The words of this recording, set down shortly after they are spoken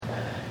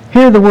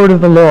Hear the word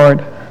of the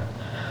Lord.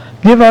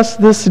 Give us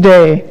this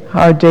day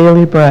our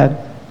daily bread.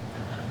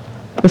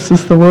 This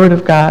is the word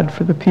of God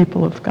for the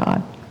people of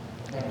God.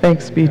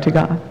 Thanks be to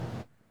God.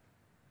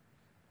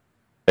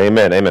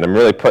 Amen, amen. I'm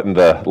really putting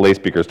the lay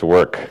speakers to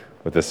work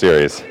with this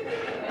series.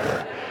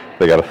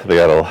 They got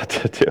a lot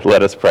to do.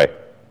 Let us pray.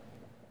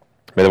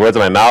 May the words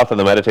of my mouth and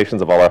the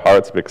meditations of all our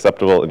hearts be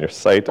acceptable in your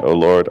sight, O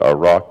Lord, our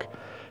rock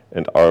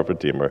and our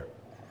Redeemer.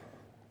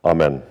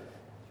 Amen.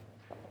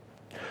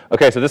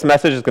 Okay, so this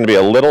message is going to be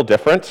a little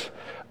different.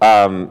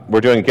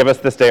 We're doing Give Us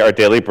This Day Our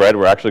Daily Bread.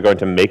 We're actually going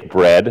to make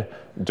bread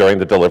during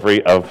the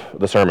delivery of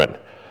the sermon.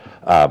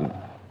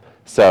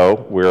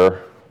 So we're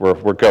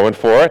going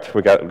for it.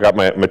 We got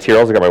my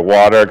materials, I got my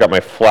water, I got my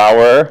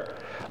flour,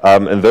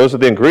 and those are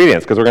the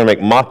ingredients because we're going to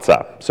make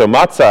matzah. So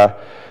matzah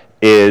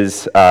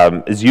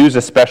is used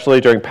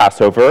especially during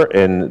Passover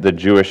in the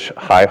Jewish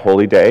High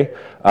Holy Day,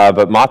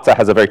 but matzah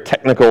has a very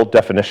technical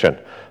definition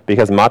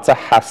because matzah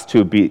has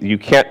to be, you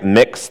can't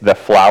mix the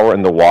flour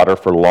and the water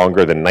for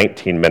longer than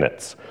 19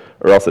 minutes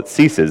or else it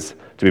ceases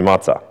to be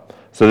matzah.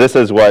 So this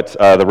is what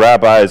the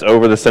rabbis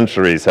over the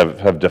centuries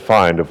have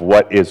defined of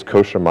what is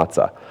kosher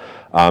matzah.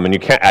 And you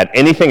can't add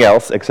anything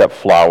else except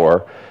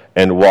flour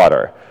and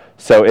water.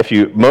 So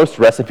most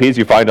recipes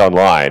you find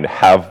online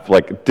have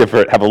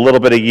have a little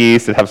bit of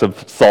yeast and have some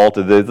salt.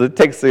 It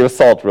takes,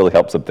 salt really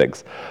helps some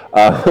things.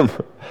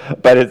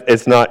 But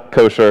it's not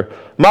kosher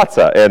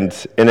matzah.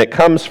 And it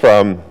comes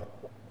from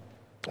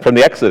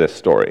the Exodus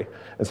story.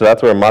 And so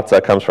that's where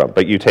matzah comes from.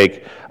 But you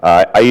take,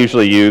 I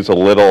usually use a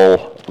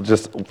little,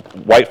 just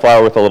white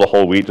flour with a little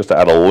whole wheat just to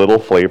add a little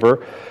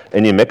flavor.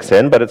 And you mix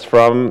in, but it's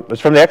from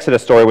the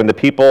Exodus story when the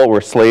people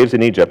were slaves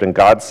in Egypt, and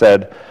God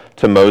said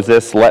to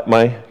Moses,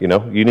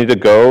 you need to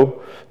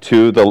go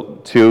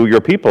to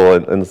your people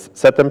and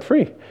set them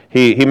free.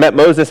 He met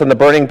Moses in the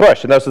burning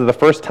bush, and this is the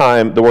first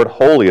time the word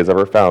holy is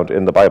ever found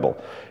in the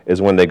Bible,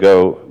 is when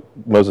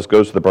Moses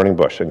goes to the burning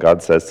bush, and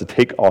God says to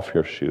take off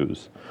your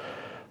shoes.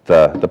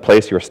 The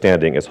place you're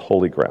standing is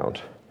holy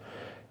ground.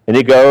 And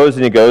he goes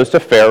to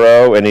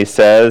Pharaoh, and he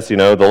says, to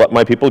let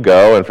my people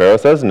go, and Pharaoh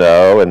says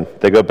no, and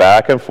they go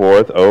back and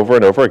forth over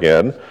and over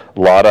again. A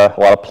lot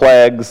of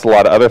plagues, a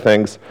lot of other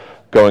things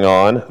going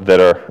on that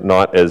are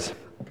not as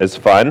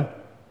fun.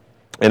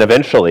 And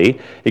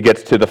eventually, he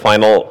gets to the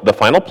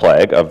final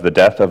plague of the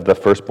death of the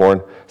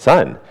firstborn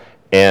son.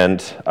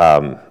 And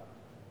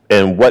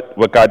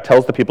what God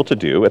tells the people to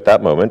do at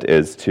that moment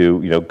is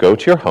to go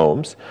to your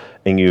homes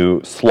and you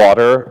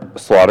slaughter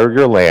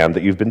your lamb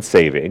that you've been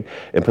saving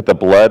and put the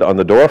blood on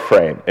the door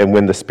frame. And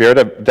when the spirit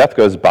of death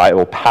goes by, it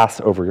will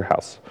pass over your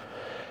house.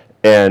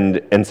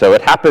 And so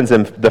it happens,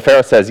 and the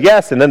Pharaoh says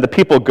yes, and then the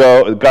people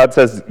go. God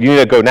says you need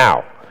to go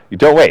now. You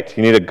don't wait.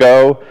 You need to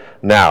go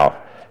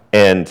now.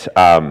 And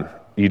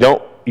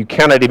you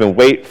cannot even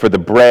wait for the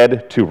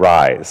bread to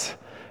rise.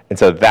 And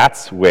so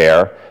that's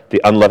where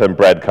the unleavened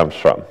bread comes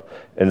from.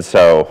 And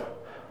so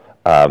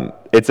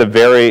it's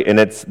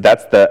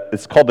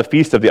called the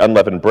Feast of the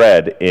Unleavened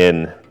Bread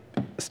in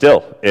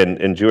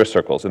Jewish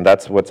circles, and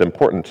that's what's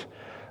important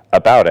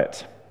about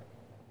it.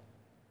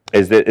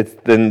 Is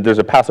that then there's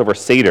a Passover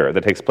Seder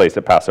that takes place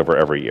at Passover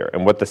every year,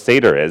 and what the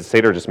Seder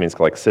just means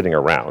like sitting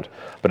around,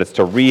 but it's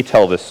to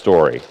retell this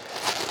story,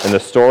 and the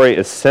story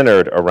is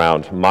centered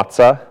around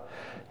matzah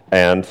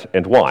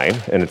and wine,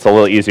 and it's a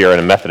little easier in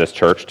a Methodist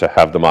church to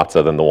have the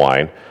matzah than the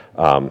wine.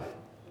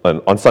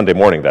 On Sunday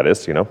morning, that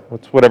is,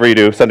 whatever you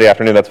do Sunday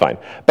afternoon, that's fine.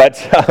 But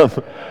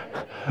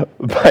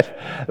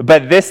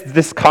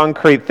this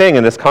concrete thing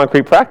and this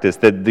concrete practice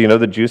that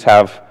the Jews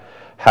have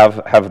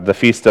the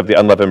feast of the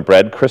unleavened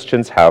bread.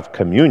 Christians have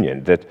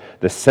communion. That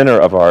the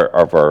center of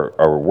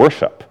our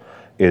worship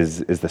is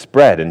this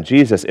bread. And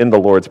Jesus in the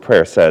Lord's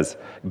Prayer says,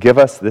 "Give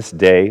us this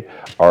day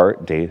our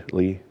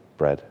daily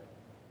bread."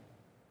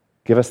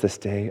 Give us this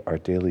day our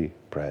daily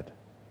bread.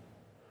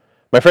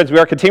 My friends, we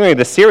are continuing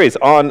this series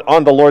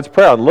on the Lord's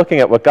Prayer, on looking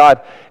at what God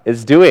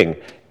is doing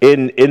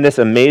in this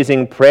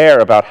amazing prayer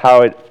about how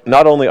it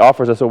not only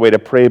offers us a way to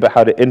pray, but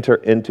how to enter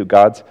into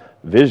God's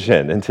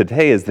vision. And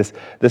today is this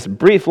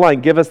brief line,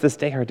 give us this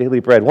day our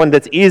daily bread, one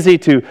that's easy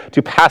to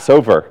pass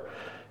over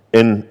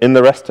in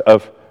the rest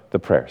of the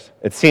prayers.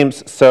 It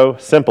seems so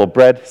simple.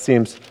 Bread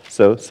seems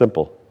so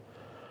simple.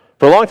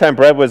 For a long time,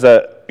 bread was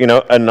an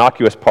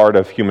innocuous part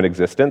of human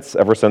existence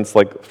ever since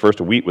first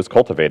wheat was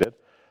cultivated.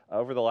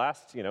 Over the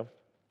last,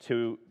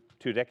 2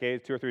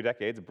 or 3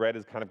 decades, bread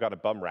has kind of got a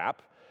bum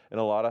rap in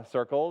a lot of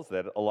circles,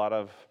 that a lot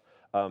of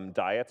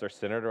diets are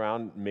centered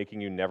around making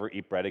you never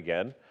eat bread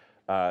again.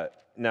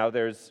 Now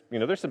there's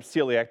some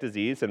celiac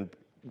disease and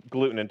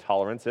gluten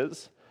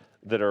intolerances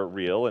that are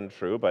real and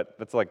true, but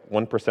that's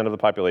 1% of the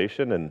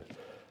population, and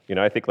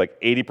I think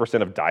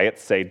 80% of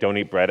diets say don't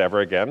eat bread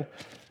ever again,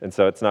 and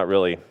so it's not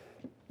really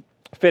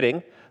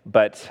fitting.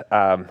 But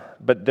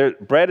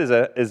bread is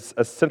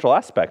a central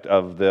aspect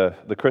of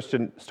the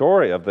Christian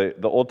story, of the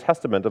Old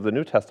Testament, of the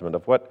New Testament,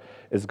 of what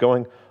is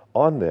going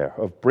on there,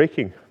 of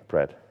breaking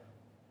bread. My friends, we are continuing the series on the Lord's Prayer, on looking at what God is doing in this amazing prayer about how it not only offers us a way to pray, but how to enter into God's vision. And today is this brief line, give us this day our daily bread. One that's easy to pass over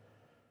in the rest of the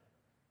prayers. It seems so simple. Bread seems so simple. For a long time, bread was an innocuous part of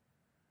human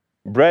existence ever since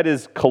Bread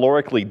is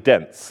calorically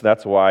dense.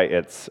 That's why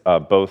it's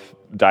both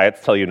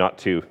diets tell you not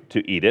to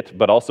eat it,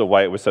 but also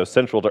why it was so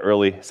central to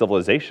early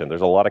civilization.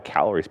 There's a lot of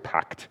calories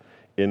packed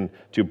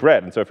into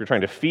bread. And so if you're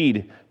trying to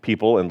feed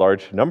people in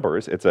large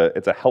numbers, it's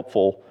a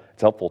helpful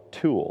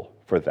tool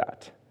for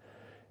that.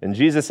 And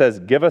Jesus says,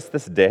 give us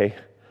this day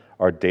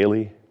our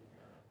daily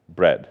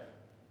bread.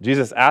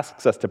 Jesus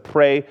asks us to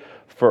pray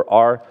for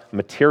our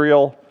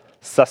material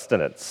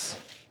sustenance,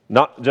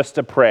 not just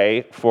to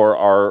pray for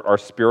our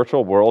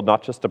spiritual world,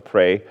 not just to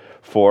pray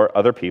for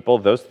other people.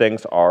 Those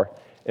things are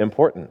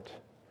important.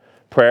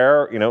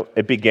 Prayer,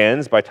 it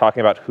begins by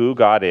talking about who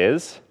God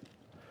is,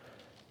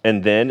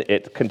 and then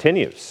it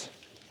continues.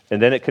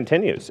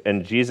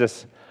 And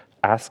Jesus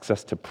asks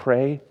us to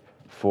pray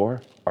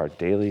for our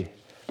daily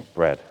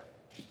bread.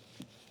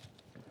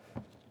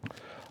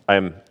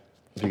 If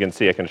you can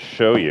see, I can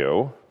show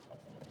you.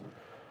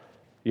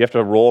 You have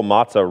to roll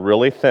matzah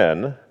really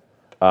thin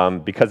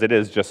because it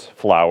is just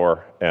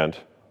flour and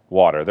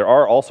water. There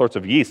are all sorts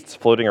of yeasts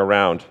floating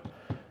around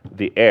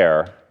the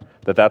air.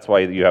 That's why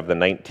you have the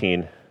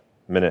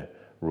 19-minute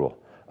rule.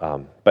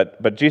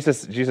 But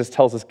Jesus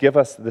tells us, give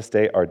us this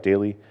day our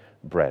daily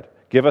bread.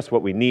 Give us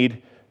what we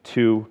need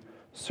to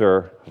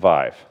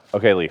survive.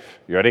 Okay, Leaf,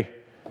 you ready?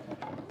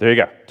 There you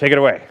go. Take it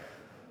away.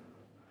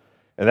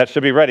 And that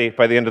should be ready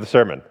by the end of the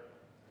sermon.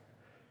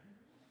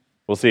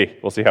 We'll see.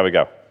 We'll see how we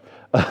go.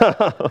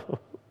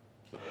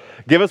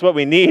 Give us what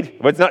we need.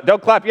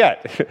 Don't clap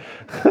yet.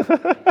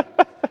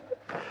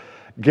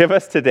 Give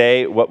us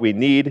today what we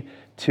need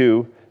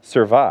to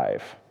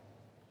survive.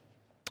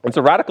 It's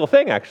a radical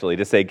thing, actually,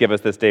 to say, give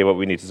us this day what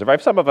we need to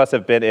survive. Some of us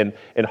have been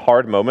in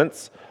hard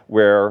moments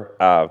where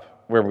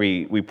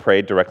we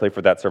prayed directly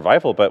for that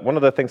survival. But one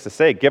of the things to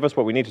say, give us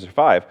what we need to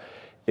survive,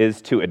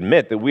 is to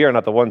admit that we are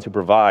not the ones who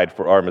provide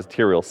for our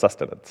material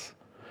sustenance.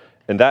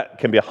 And that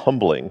can be a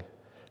humbling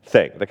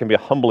thing. That can be a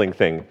humbling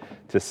thing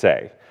to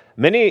say.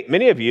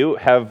 Many of you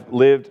have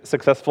lived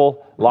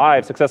successful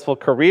lives, successful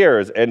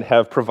careers, and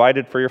have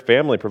provided for your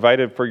family,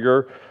 provided for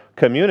your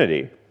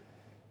community. And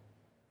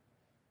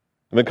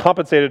been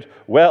compensated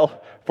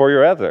well for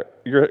your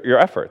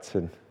efforts.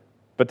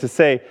 But to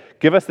say,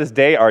 give us this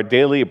day our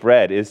daily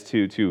bread, is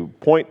to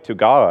point to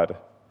God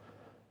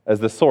as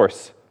the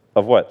source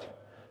of what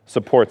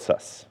supports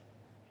us.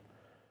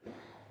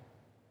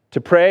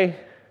 To pray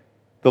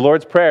the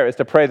Lord's Prayer is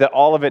to pray that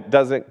all of it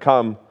doesn't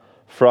come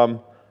from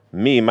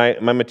me. My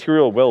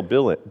material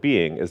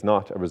well-being is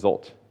not a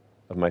result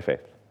of my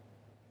faith,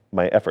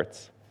 my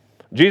efforts.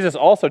 Jesus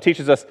also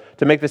teaches us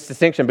to make this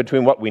distinction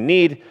between what we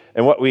need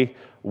and what we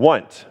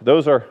want.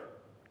 Those are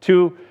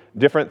two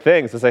different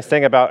things, as I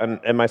sang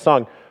about in my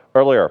song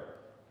earlier.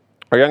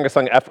 Our youngest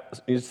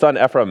son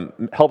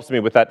Ephraim helps me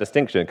with that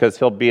distinction, because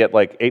he'll be at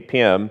like 8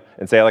 p.m.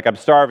 and say, like, I'm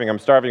starving,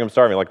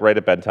 like right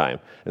at bedtime.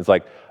 And it's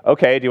like,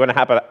 okay, do you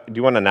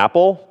want an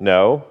apple?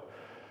 No.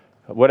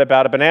 What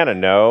about a banana?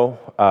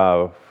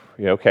 No.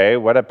 Okay,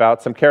 what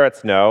about some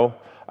carrots? No.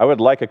 I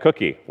would like a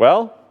cookie.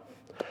 Well,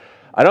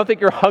 I don't think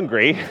you're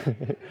hungry.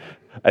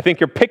 I think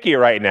you're picky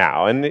right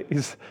now. And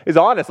he's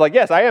honest, like,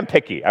 yes, I am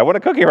picky. I want a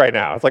cookie right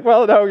now. It's like,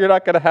 well, no, you're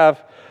not going to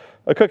have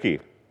a cookie.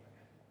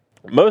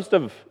 Most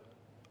of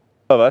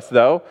us,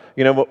 though,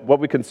 what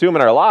we consume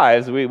in our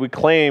lives, we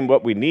claim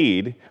what we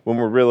need when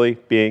we're really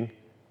being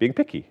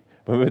picky.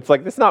 It's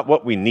like, it's not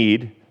what we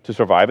need to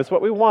survive, it's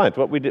what we want,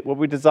 what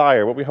we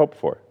desire, what we hope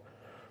for.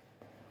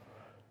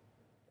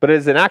 But it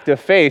is an act of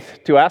faith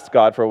to ask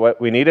God for what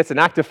we need. It's an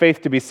act of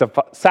faith to be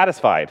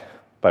satisfied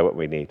by what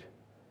we need.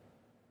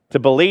 To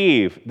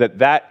believe that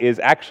that is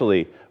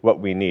actually what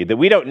we need. That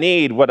we don't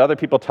need what other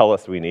people tell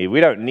us we need. We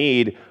don't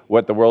need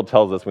what the world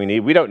tells us we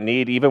need. We don't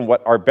need even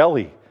what our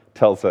belly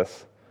tells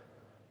us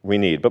we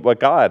need, but what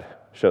God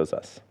shows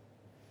us.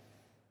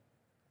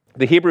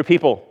 The Hebrew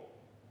people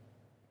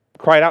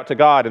cried out to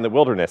God in the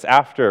wilderness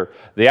after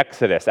the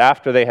Exodus,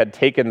 after they had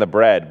taken the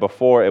bread,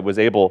 before it was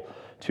able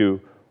to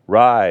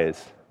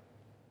rise.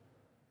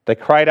 They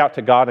cried out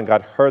to God, and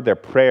God heard their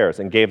prayers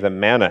and gave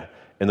them manna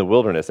in the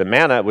wilderness. And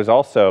manna was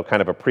also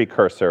kind of a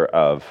precursor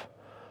of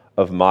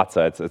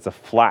matzah.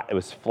 It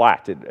was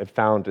flat. It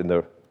found in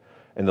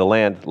the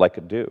land like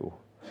a dew.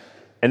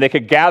 And they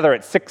could gather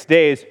it 6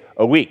 days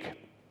a week.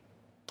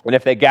 And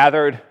if they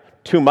gathered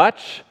too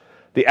much,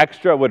 the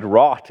extra would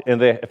rot.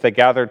 And if they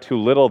gathered too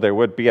little, there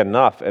would be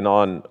enough. And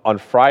on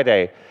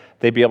Friday,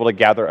 they'd be able to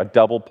gather a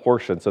double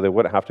portion, so they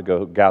wouldn't have to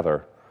go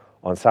gather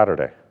on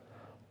Saturday,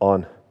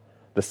 on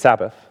the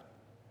Sabbath,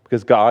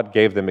 because God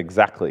gave them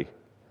exactly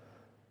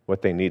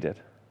what they needed.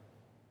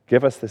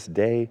 Give us this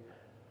day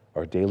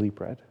our daily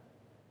bread.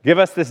 Give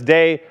us this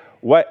day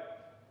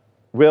what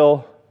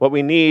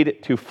we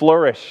need to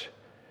flourish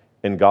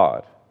in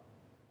God.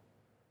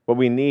 What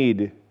we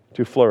need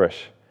to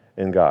flourish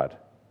in God.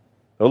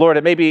 Oh Lord,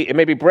 it may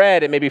be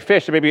bread, it may be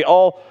fish, it may be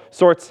all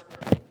sorts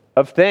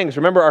of things.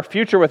 Remember, our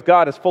future with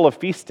God is full of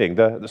feasting.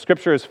 The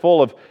scripture is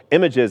full of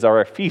images of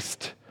a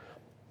feast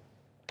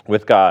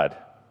with God.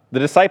 The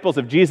disciples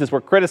of Jesus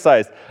were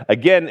criticized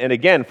again and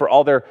again for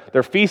all their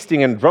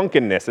feasting and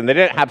drunkenness, and they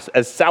didn't have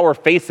as sour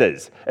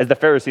faces as the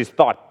Pharisees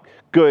thought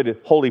good,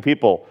 holy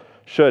people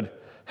should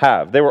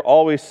have. They were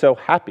always so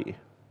happy.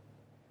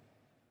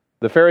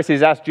 The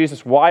Pharisees asked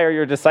Jesus, "Why are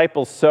your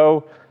disciples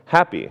so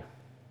happy?"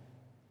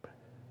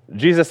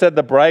 Jesus said,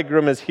 "The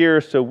bridegroom is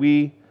here, so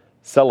we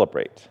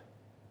celebrate."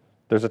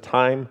 There's a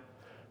time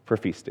for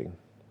feasting.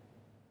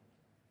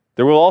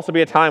 There will also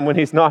be a time when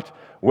he's not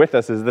with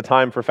us, is the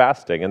time for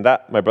fasting. And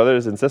that, my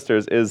brothers and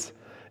sisters, is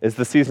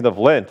the season of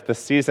Lent, the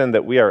season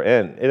that we are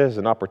in. It is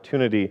an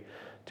opportunity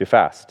to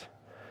fast,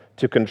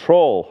 to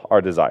control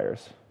our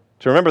desires,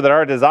 to remember that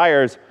our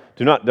desires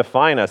do not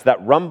define us.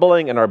 That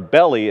rumbling in our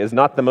belly is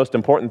not the most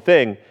important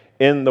thing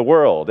in the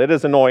world. It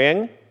is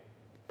annoying,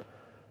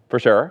 for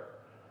sure,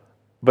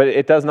 but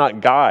it does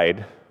not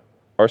guide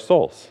our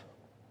souls.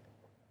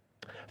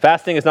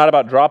 Fasting is not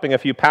about dropping a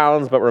few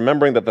pounds, but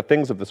remembering that the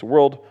things of this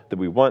world that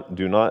we want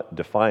do not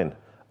define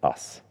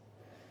us.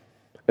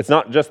 It's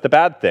not just the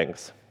bad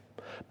things.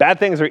 Bad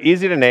things are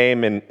easy to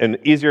name and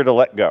easier to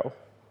let go.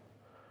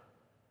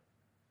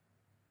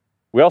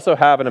 We also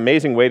have an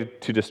amazing way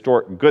to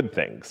distort good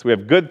things. We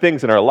have good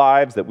things in our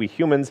lives that we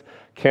humans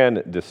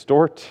can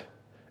distort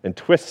and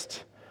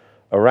twist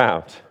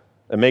around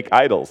and make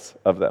idols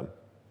of them.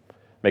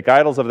 Make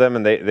idols of them,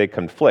 and they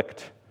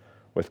conflict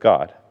with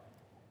God.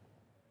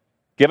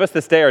 Give us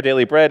this day our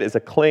daily bread is a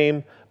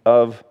claim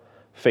of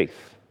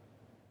faith.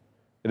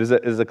 It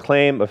is a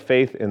claim of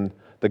faith in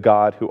the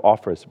God who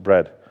offers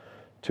bread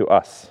to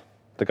us,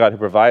 the God who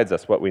provides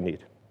us what we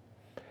need.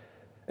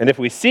 And if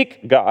we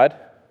seek God,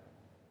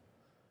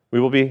 we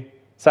will be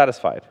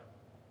satisfied.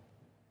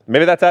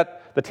 Maybe that's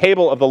at the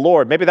table of the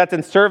Lord. Maybe that's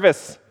in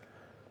service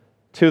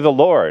to the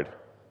Lord.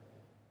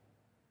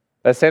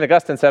 As St.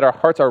 Augustine said, our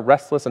hearts are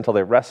restless until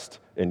they rest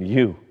in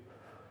you,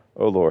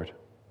 O Lord.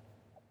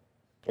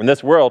 In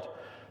this world,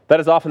 that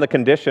is often the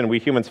condition we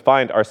humans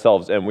find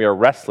ourselves in. We are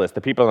restless.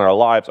 The people in our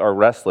lives are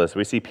restless.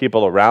 We see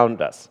people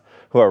around us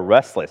who are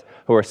restless,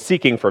 who are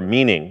seeking for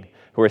meaning,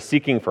 who are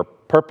seeking for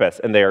purpose,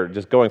 and they are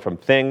just going from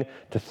thing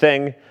to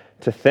thing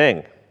to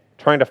thing,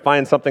 trying to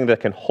find something that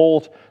can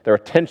hold their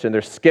attention.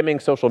 They're skimming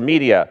social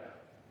media,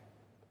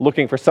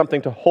 looking for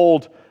something to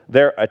hold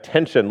their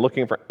attention,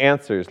 looking for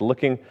answers,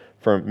 looking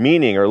for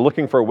meaning, or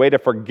looking for a way to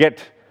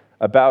forget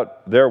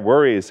about their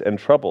worries and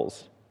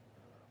troubles.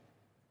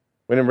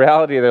 When in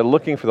reality, they're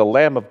looking for the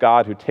Lamb of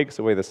God who takes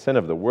away the sin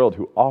of the world,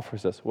 who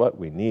offers us what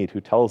we need, who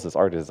tells us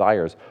our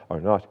desires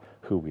are not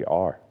who we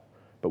are.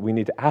 But we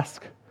need to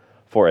ask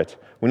for it.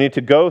 We need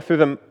to go through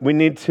them. We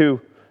need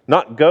to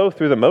not go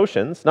through the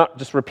motions, not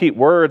just repeat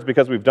words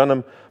because we've done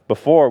them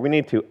before. We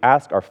need to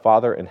ask our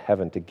Father in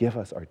heaven to give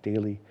us our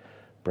daily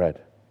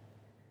bread.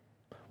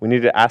 We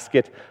need to ask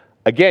it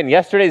again.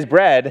 Yesterday's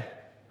bread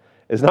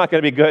is not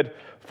going to be good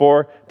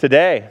for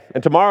today,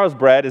 and tomorrow's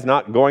bread is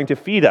not going to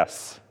feed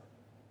us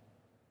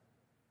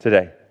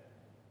today.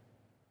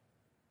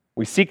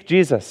 We seek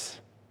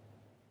Jesus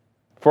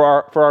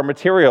for our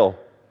material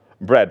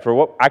bread, for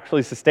what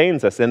actually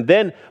sustains us, and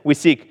then we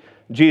seek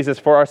Jesus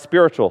for our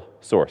spiritual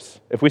source.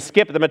 If we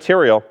skip the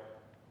material,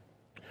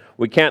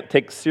 we can't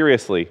take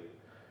seriously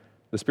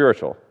the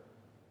spiritual.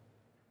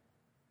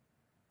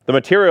 The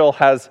material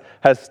has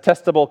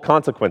testable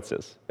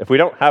consequences. If we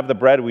don't have the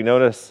bread, we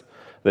notice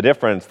the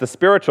difference. The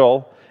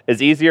spiritual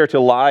is easier to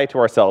lie to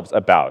ourselves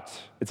about.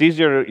 It's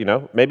easier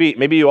to,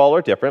 maybe you all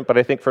are different, but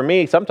I think for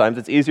me, sometimes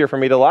it's easier for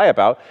me to lie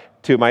about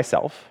to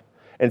myself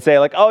and say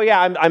like, oh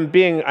yeah,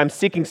 I'm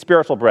seeking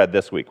spiritual bread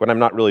this week when I'm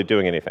not really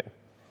doing anything.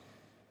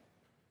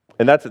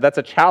 And that's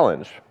a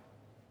challenge.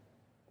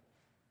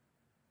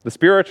 The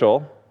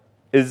spiritual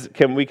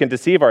we can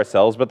deceive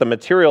ourselves, but the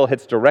material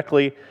hits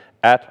directly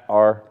at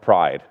our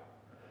pride.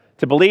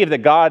 To believe that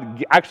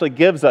God actually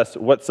gives us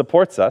what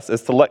supports us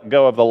is to let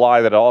go of the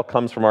lie that it all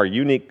comes from our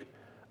unique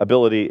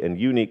ability and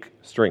unique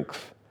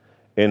strength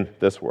in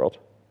this world.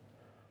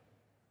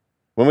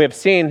 When we have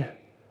seen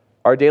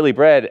our daily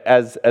bread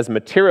as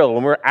material,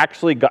 when we're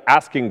actually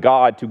asking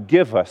God to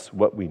give us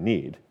what we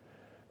need,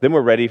 then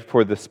we're ready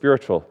for the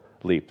spiritual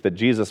leap that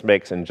Jesus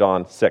makes in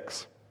John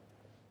 6.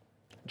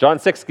 John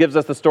 6 gives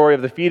us the story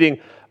of the feeding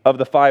of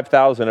the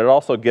 5,000. It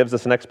also gives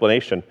us an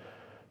explanation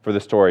for the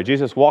story.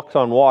 Jesus walks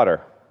on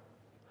water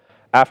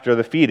after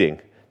the feeding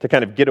to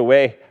kind of get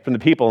away from the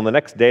people, and the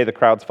next day the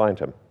crowds find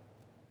him.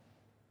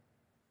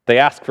 They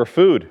ask for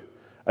food.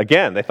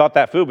 Again, they thought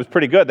that food was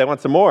pretty good. They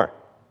want some more.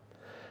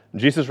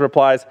 Jesus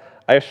replies,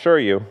 I assure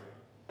you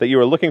that you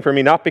are looking for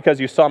me not because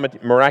you saw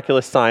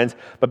miraculous signs,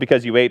 but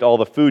because you ate all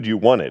the food you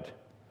wanted.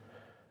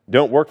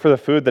 Don't work for the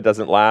food that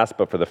doesn't last,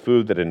 but for the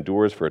food that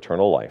endures for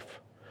eternal life,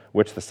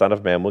 which the Son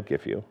of Man will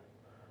give you.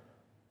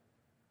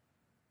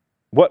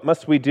 What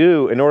must we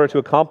do in order to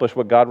accomplish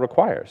what God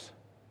requires?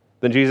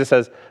 Then Jesus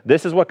says,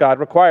 this is what God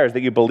requires,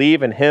 that you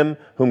believe in him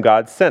whom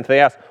God sent. They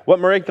ask, what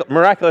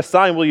miraculous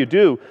sign will you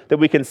do that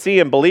we can see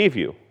and believe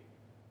you?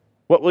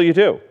 What will you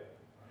do?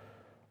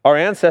 Our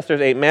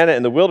ancestors ate manna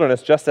in the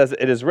wilderness, just as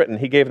it is written,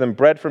 he gave them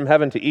bread from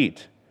heaven to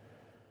eat.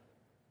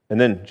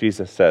 And then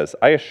Jesus says,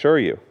 I assure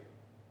you,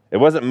 it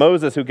wasn't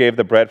Moses who gave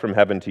the bread from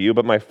heaven to you,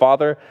 but my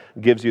Father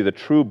gives you the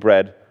true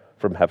bread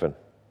from heaven.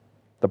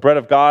 The bread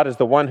of God is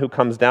the one who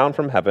comes down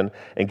from heaven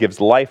and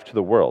gives life to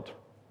the world.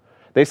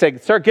 They say,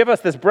 "Sir, give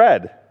us this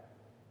bread,"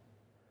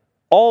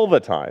 all the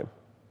time.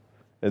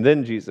 And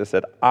then Jesus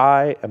said,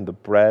 "I am the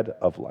bread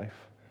of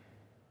life.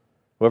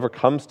 Whoever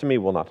comes to me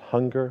will not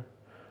hunger.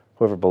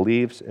 Whoever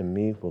believes in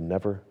me will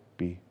never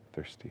be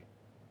thirsty."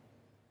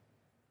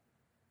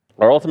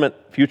 Our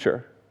ultimate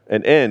future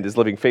and end is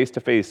living face to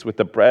face with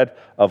the bread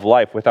of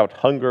life without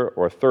hunger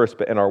or thirst.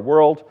 But in our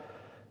world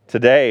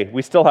today,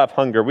 we still have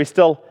hunger. We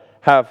still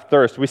have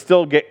thirst. We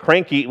still get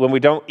cranky when we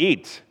don't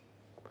eat.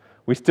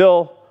 We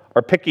still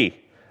are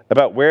picky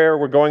about where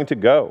we're going to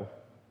go.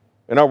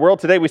 In our world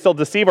today, we still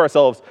deceive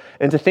ourselves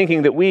into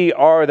thinking that we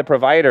are the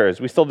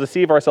providers. We still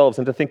deceive ourselves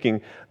into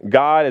thinking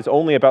God is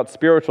only about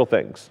spiritual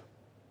things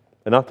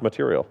and not the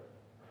material.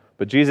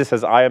 But Jesus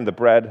says, "I am the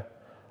bread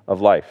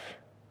of life."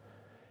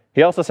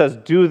 He also says,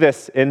 "Do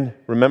this in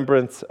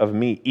remembrance of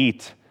me.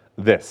 Eat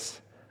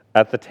this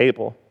at the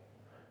table."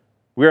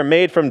 We are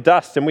made from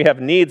dust, and we have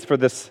needs for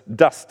this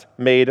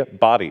dust-made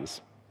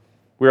bodies.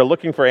 We are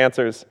looking for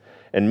answers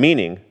and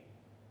meaning.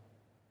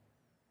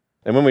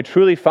 And when we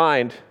truly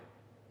find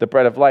the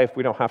bread of life,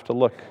 we don't have to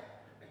look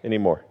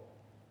anymore.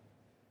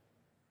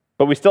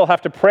 But we still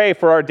have to pray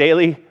for our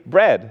daily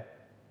bread.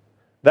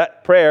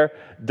 That prayer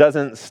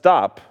doesn't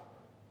stop.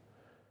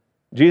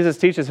 Jesus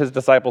teaches his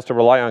disciples to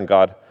rely on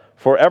God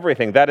for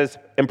everything. That is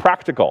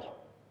impractical.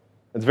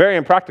 It's very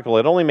impractical.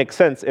 It only makes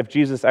sense if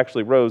Jesus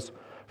actually rose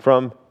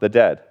from the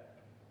dead.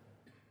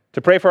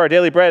 To pray for our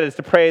daily bread is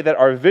to pray that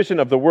our vision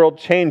of the world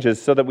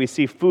changes so that we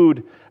see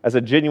food as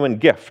a genuine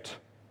gift.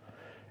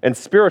 And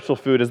spiritual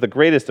food is the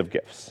greatest of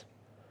gifts.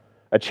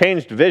 A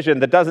changed vision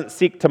that doesn't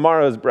seek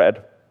tomorrow's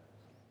bread,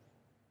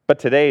 but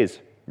today's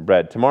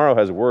bread. Tomorrow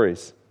has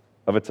worries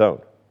of its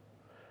own.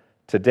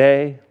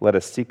 Today, let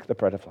us seek the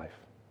bread of life.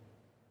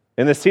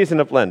 In the season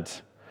of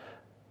Lent,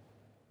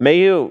 may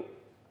you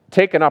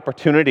take an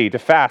opportunity to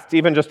fast,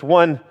 even just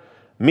one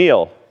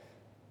meal,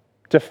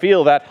 to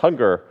feel that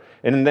hunger,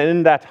 and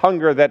in that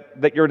hunger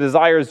that your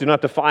desires do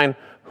not define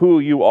who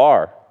you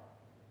are.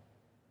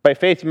 By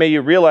faith, may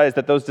you realize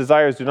that those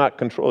desires do not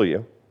control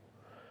you.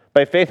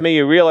 By faith, may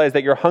you realize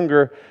that your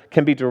hunger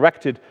can be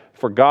directed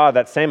for God.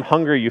 That same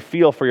hunger you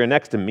feel for your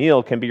next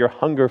meal can be your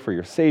hunger for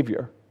your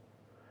Savior,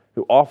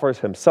 who offers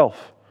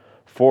himself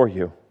for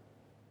you.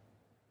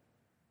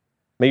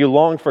 May you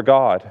long for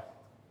God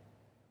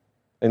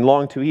and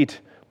long to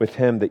eat with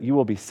him, that you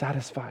will be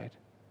satisfied,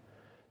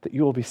 and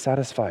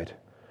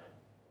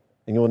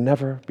you will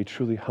never be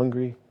truly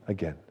hungry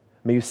again.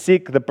 May you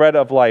seek the bread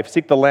of life,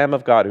 seek the Lamb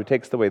of God who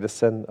takes away the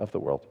sin of the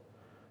world.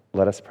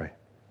 Let us pray.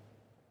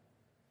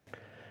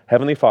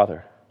 Heavenly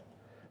Father,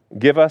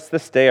 give us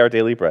this day our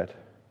daily bread.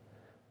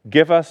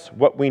 Give us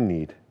what we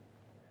need.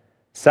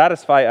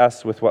 Satisfy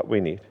us with what we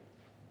need.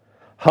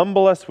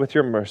 Humble us with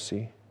your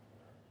mercy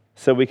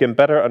so we can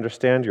better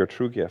understand your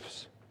true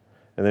gifts.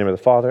 In the name of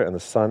the Father, and the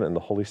Son, and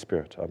the Holy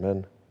Spirit.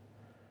 Amen.